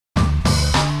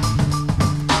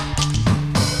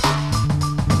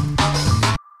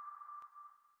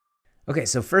Okay,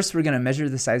 so first we're going to measure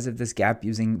the size of this gap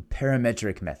using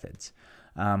parametric methods,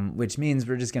 which means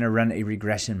we're just going to run a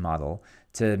regression model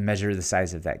to measure the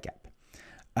size of that gap.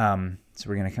 So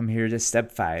we're going to come here to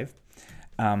step 5.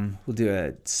 We'll do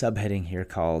a subheading here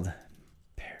called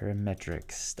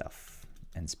parametric stuff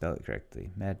and spell it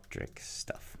correctly, metric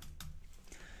stuff.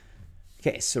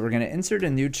 Okay, so we're going to insert a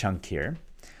new chunk here.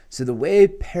 So the way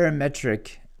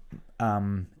parametric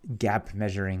gap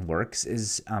measuring works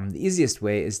is the easiest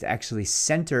way is to actually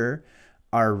center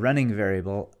our running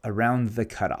variable around the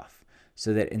cutoff,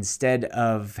 so that instead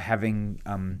of having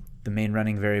the main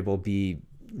running variable be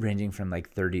ranging from like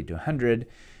 30 to 100,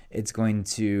 it's going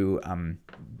to,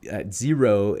 at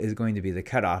 0 is going to be the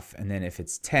cutoff, and then if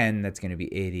it's 10, that's going to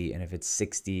be 80, and if it's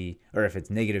 60, or if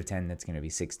it's negative 10, that's going to be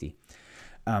 60.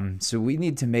 So we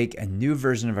need to make a new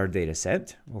version of our data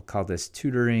set. We'll call this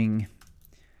tutoring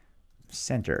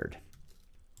centered.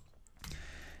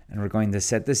 And we're going to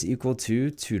set this equal to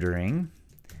tutoring,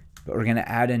 but we're going to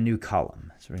add a new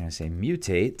column. So we're going to say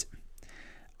mutate.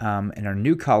 In our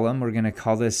new column, we're going to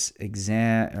call this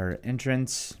exam or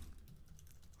entrance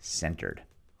centered.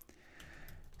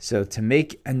 So to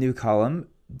make a new column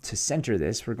to center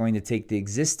this, we're going to take the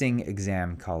existing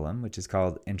exam column, which is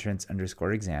called entrance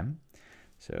underscore exam.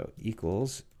 So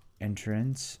equals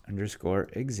entrance underscore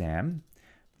exam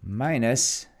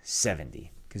minus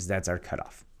 70, because that's our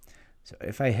cutoff. So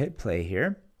if I hit play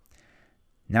here,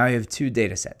 now I have two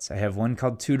data sets. I have one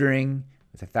called tutoring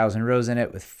with 1,000 rows in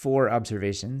it with 4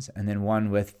 observations, and then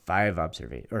one with 5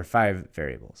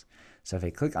 variables. So if I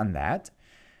click on that,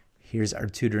 here's our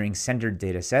tutoring centered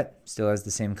data set. Still has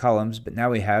the same columns, but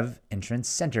now we have entrance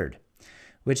centered,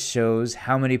 which shows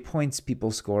how many points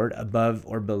people scored above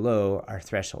or below our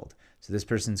threshold. So this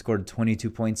person scored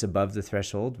 22 points above the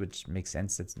threshold, which makes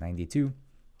sense, that's 92.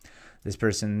 This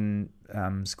person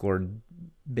scored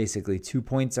basically 2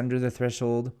 points under the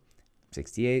threshold,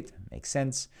 68, makes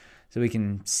sense. So we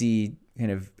can see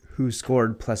kind of who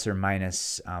scored plus or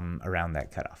minus around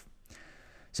that cutoff.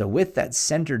 So with that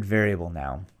centered variable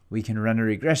now, we can run a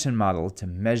regression model to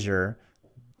measure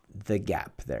the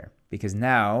gap there. Because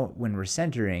now when we're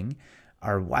centering,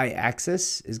 our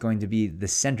y-axis is going to be the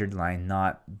centered line,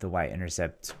 not the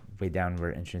y-intercept way down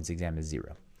where entrance exam is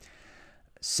 0.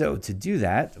 So to do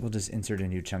that, we'll just insert a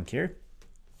new chunk here.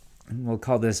 And we'll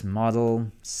call this model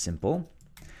simple.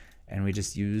 And we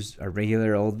just use our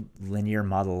regular old linear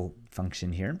model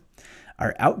function here.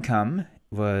 Our outcome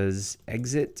was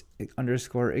exit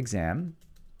underscore exam,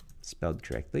 spelled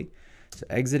correctly. So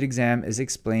exit exam is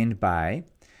explained by,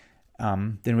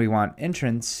 then we want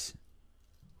entrance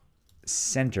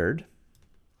centered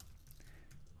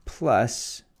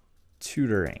plus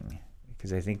tutoring,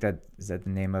 because I think that, is that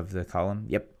the name of the column?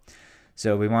 Yep.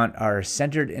 So we want our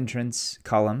centered entrance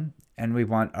column and we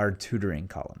want our tutoring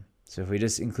column. So if we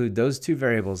just include those two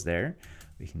variables there,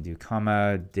 we can do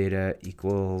comma data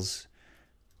equals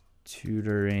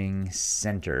tutoring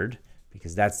centered,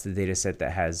 because that's the data set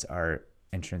that has our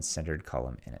entrance centered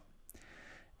column in it.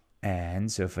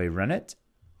 And so if I run it,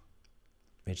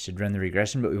 it should run the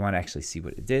regression, but we want to actually see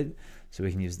what it did. So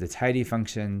we can use the tidy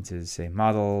function to say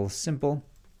model simple.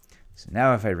 So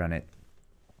now if I run it,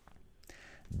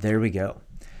 there we go.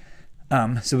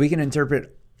 So we can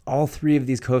interpret all 3 of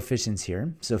these coefficients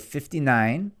here. So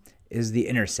 59 is the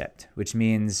intercept, which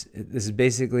means this is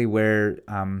basically where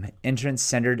entrance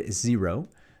centered is 0.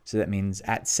 So that means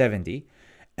at 70,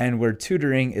 and where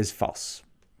tutoring is false.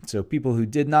 So people who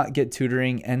did not get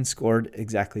tutoring and scored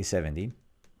exactly 70,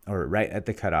 or right at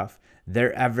the cutoff,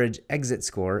 their average exit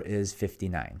score is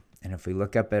 59. And if we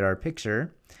look up at our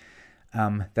picture,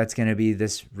 that's going to be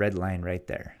this red line right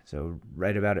there. So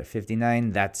right about at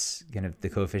 59, that's going to the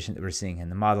coefficient that we're seeing in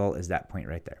the model is that point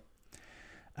right there.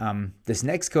 This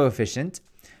next coefficient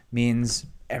means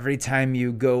every time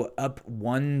you go up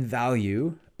one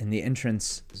value in the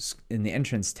entrance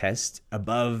test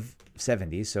above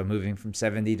 70, so moving from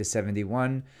 70 to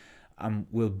 71,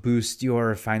 will boost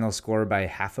your final score by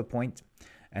half a point.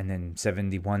 And then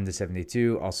 71 to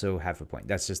 72, also half a point.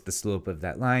 That's just the slope of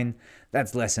that line.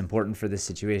 That's less important for this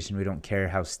situation. We don't care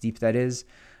how steep that is.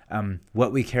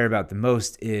 What we care about the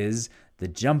most is the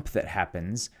jump that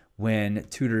happens when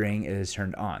tutoring is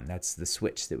turned on. That's the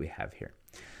switch that we have here.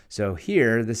 So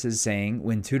here, this is saying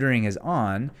when tutoring is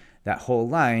on, that whole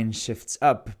line shifts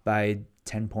up by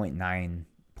 10.9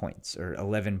 points, or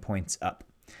 11 points up.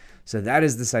 So that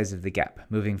is the size of the gap,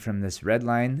 moving from this red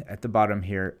line at the bottom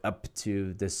here up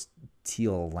to this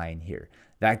teal line here.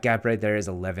 That gap right there is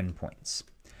 11 points.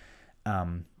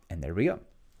 And there we go.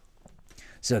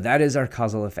 So that is our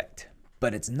causal effect.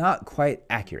 But it's not quite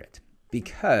accurate,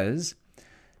 because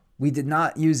we did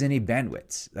not use any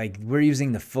bandwidths. Like, we're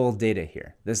using the full data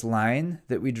here. This line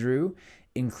that we drew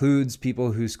includes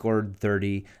people who scored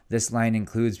 30. This line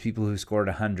includes people who scored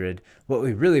 100. What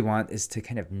we really want is to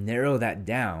kind of narrow that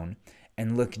down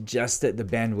and look just at the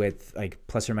bandwidth, like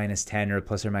plus or minus 10 or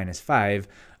plus or minus 5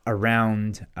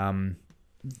 around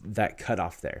that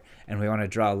cutoff there. And we want to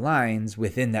draw lines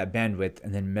within that bandwidth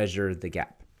and then measure the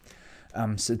gap.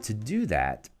 So to do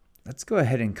that, let's go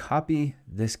ahead and copy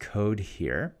this code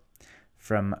here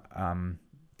from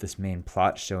this main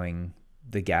plot showing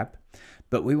the gap,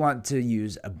 but we want to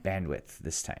use a bandwidth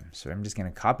this time. So I'm just going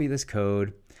to copy this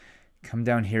code, come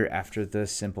down here after the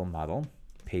simple model,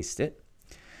 paste it,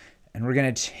 and we're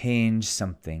going to change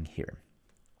something here.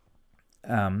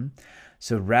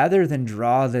 So rather than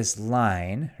draw this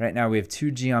line, right now we have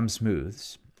two geom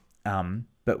smooths,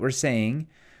 but we're saying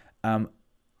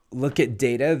look at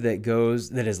data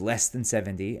that is less than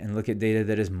 70 and look at data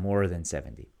that is more than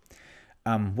 70.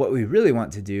 What we really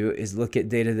want to do is look at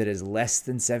data that is less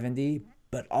than 70,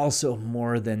 but also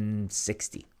more than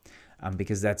 60,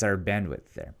 because that's our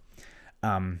bandwidth there.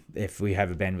 If we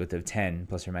have a bandwidth of 10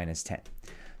 plus or minus 10.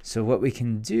 So what we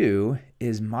can do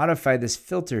is modify this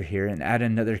filter here and add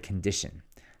another condition.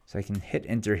 So I can hit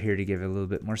enter here to give it a little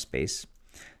bit more space.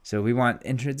 So we want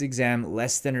entrance exam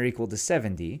less than or equal to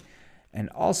 70, and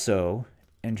also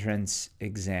entrance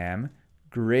exam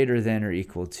greater than or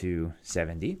equal to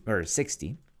 70 or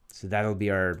 60. So that'll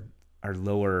be our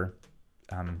lower,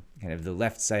 kind of the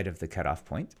left side of the cutoff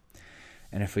point.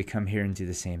 And if we come here and do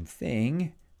the same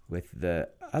thing with the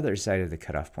other side of the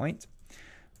cutoff point,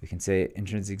 we can say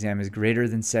entrance exam is greater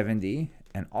than 70,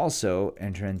 and also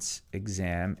entrance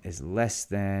exam is less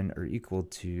than or equal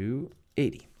to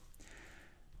 80.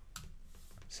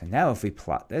 So now if we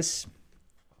plot this,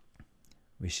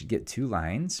 we should get two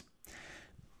lines.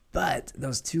 But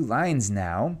those two lines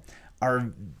now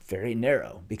are very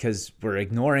narrow because we're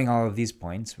ignoring all of these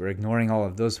points. We're ignoring all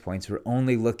of those points. We're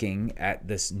only looking at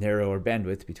this narrower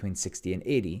bandwidth between 60 and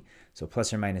 80, so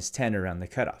plus or minus 10 around the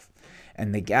cutoff.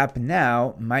 And the gap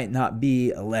now might not be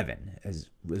 11, as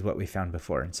was what we found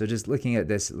before. And so just looking at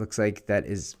this, it looks like that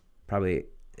is probably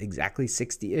exactly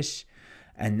 60-ish.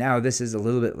 And now this is a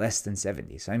little bit less than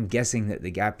 70. So I'm guessing that the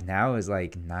gap now is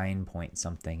like 9 point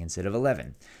something instead of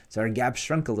 11. So our gap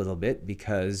shrunk a little bit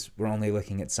because we're only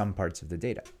looking at some parts of the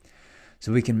data.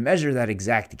 So we can measure that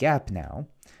exact gap now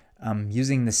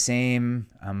using the same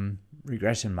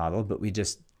regression model, but we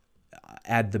just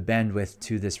add the bandwidth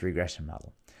to this regression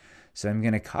model. So I'm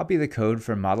going to copy the code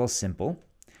from model simple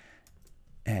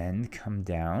and come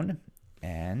down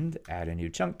and add a new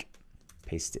chunk,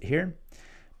 paste it here.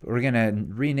 But we're going to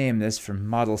rename this from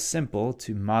model simple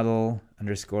to model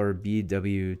underscore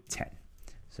BW10.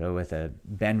 So with a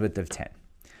bandwidth of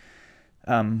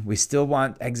 10. We still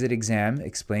want exit exam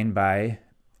explained by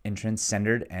entrance,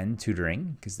 centered, and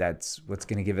tutoring, because that's what's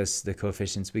going to give us the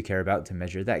coefficients we care about to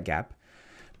measure that gap.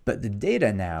 But the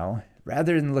data now,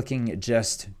 rather than looking at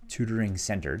just tutoring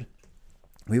centered,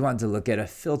 we want to look at a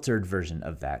filtered version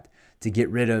of that to get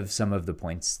rid of some of the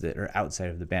points that are outside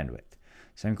of the bandwidth.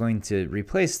 So I'm going to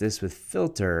replace this with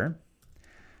filter,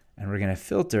 and we're going to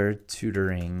filter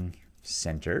tutoring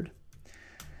centered.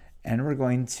 And we're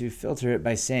going to filter it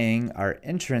by saying our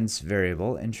entrance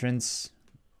variable, entrance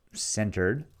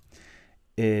centered,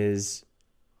 is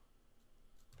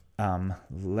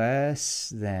less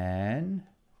than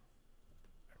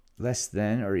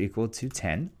or equal to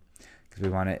 10, because we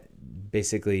want it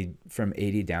basically from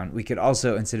 80 down. We could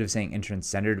also, instead of saying entrance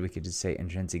centered, we could just say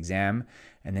entrance exam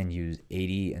and then use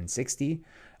 80 and 60.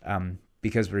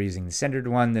 Because we're using the centered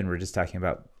one, then we're just talking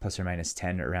about plus or minus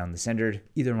 10 around the centered.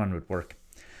 Either one would work.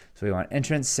 So we want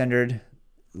entrance centered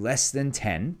less than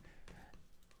 10.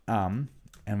 And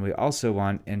we also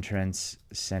want entrance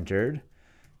centered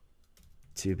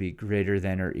to be greater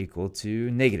than or equal to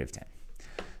negative 10.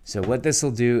 So what this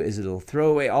will do is it'll throw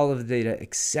away all of the data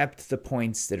except the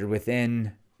points that are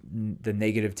within the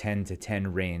negative 10 to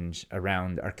 10 range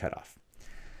around our cutoff.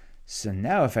 So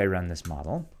now if I run this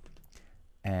model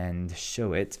and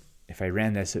show it, if I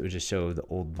ran this, it would just show the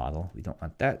old model. We don't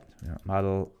want that. We want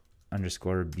model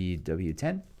underscore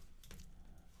BW10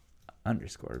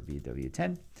 underscore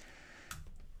BW10.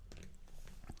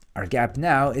 Our gap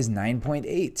now is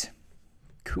 9.8.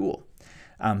 Cool.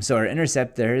 So our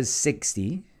intercept there is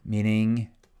 60, meaning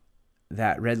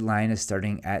that red line is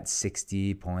starting at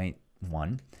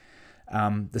 60.1.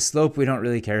 The slope we don't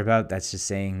really care about. That's just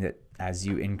saying that as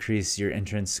you increase your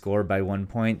entrance score by 1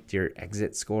 point, your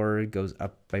exit score goes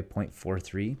up by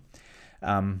 0.43.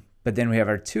 But then we have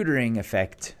our tutoring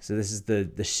effect. So this is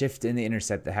the shift in the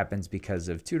intercept that happens because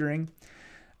of tutoring.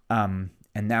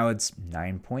 and now it's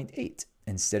 9.8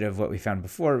 instead of what we found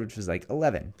before, which was like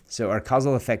 11. So our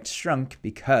causal effect shrunk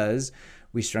because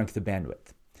we shrunk the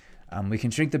bandwidth. We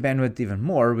can shrink the bandwidth even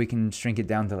more. We can shrink it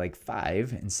down to like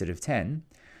 5 instead of 10.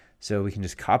 So we can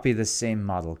just copy the same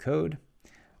model code.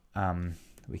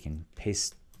 We can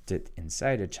paste it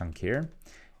inside a chunk here,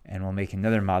 and we'll make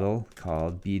another model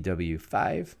called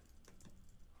BW5,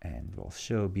 and we'll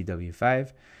show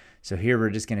BW5. So here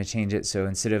we're just going to change it. So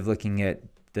instead of looking at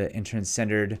the entrance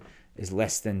centered is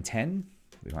less than 10,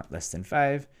 we want less than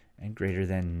 5 and greater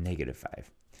than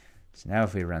 -5. So now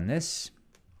if we run this,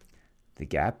 the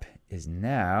gap is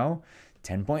now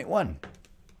 10.1.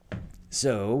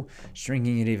 So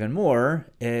shrinking it even more,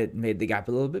 it made the gap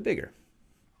a little bit bigger.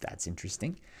 That's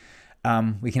interesting.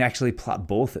 We can actually plot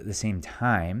both at the same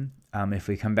time. If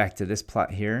we come back to this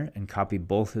plot here and copy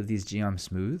both of these geom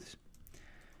smooths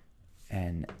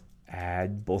and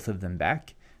add both of them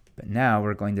back. But now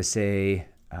we're going to say,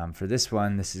 for this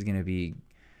one, this is going to be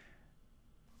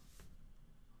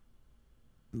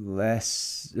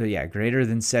greater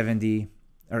than 70,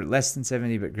 or less than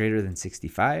 70, but greater than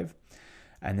 65.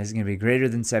 And this is going to be greater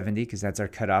than 70 because that's our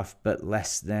cutoff, but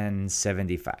less than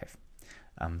 75.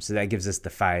 So that gives us the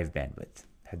 5 bandwidth.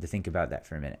 Had to think about that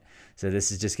for a minute. So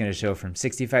this is just going to show from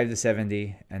 65 to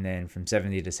 70 and then from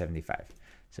 70 to 75.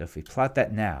 So if we plot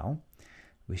that now,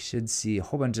 we should see a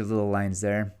whole bunch of little lines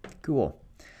there. Cool.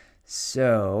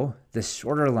 So the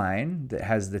shorter line that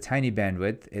has the tiny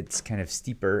bandwidth, it's kind of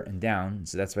steeper and down.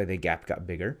 So that's why the gap got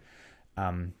bigger.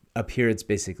 Up here, it's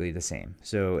basically the same.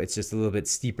 So it's just a little bit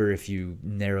steeper if you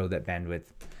narrow that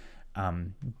bandwidth.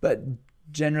 But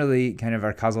generally, kind of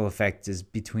our causal effect is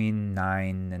between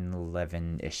 9 and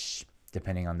 11-ish,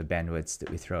 depending on the bandwidths that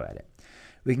we throw at it.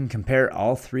 We can compare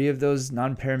all 3 of those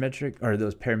non-parametric or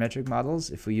those parametric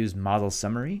models if we use model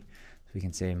summary. So we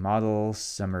can say model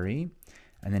summary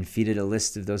and then feed it a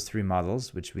list of those 3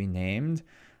 models, which we named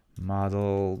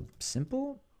model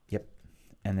simple. Yep.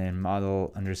 And then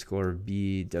model underscore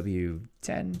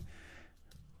BW10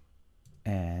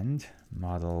 and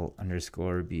model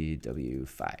underscore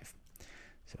BW5.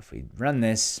 So if we run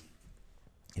this,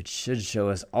 it should show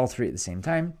us all 3 at the same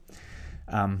time.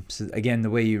 So again, the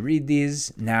way you read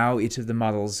these, now each of the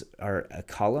models are a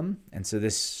column. And so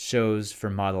this shows for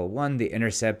model 1, the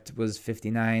intercept was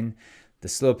 59. The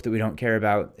slope that we don't care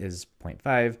about is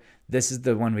 0.5. This is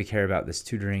the one we care about, this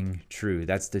tutoring true.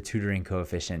 That's the tutoring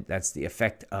coefficient. That's the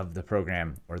effect of the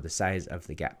program or the size of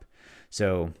the gap.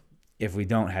 So if we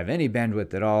don't have any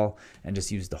bandwidth at all and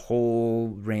just use the whole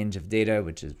range of data,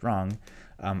 which is wrong,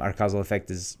 our causal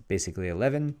effect is basically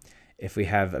 11. If we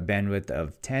have a bandwidth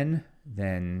of 10,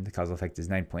 then the causal effect is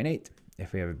 9.8.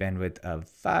 If we have a bandwidth of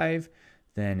 5,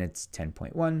 then it's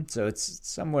 10.1. So it's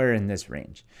somewhere in this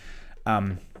range.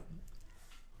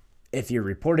 If you're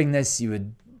reporting this, you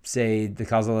would say the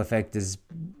causal effect is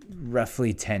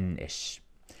roughly 10-ish.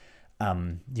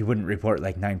 You wouldn't report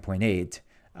like 9.8.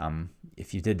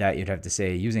 If you did that, you'd have to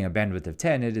say using a bandwidth of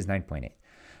 10, it is 9.8.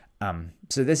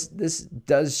 So this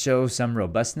does show some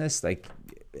robustness. Like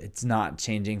it's not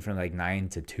changing from like 9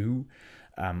 to 2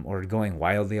 or going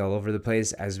wildly all over the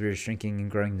place as we're shrinking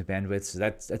and growing the bandwidth. So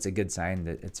that's a good sign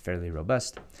that it's fairly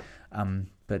robust.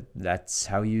 But that's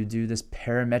how you do this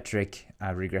parametric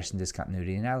regression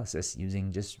discontinuity analysis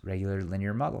using just regular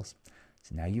linear models.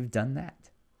 So now you've done that.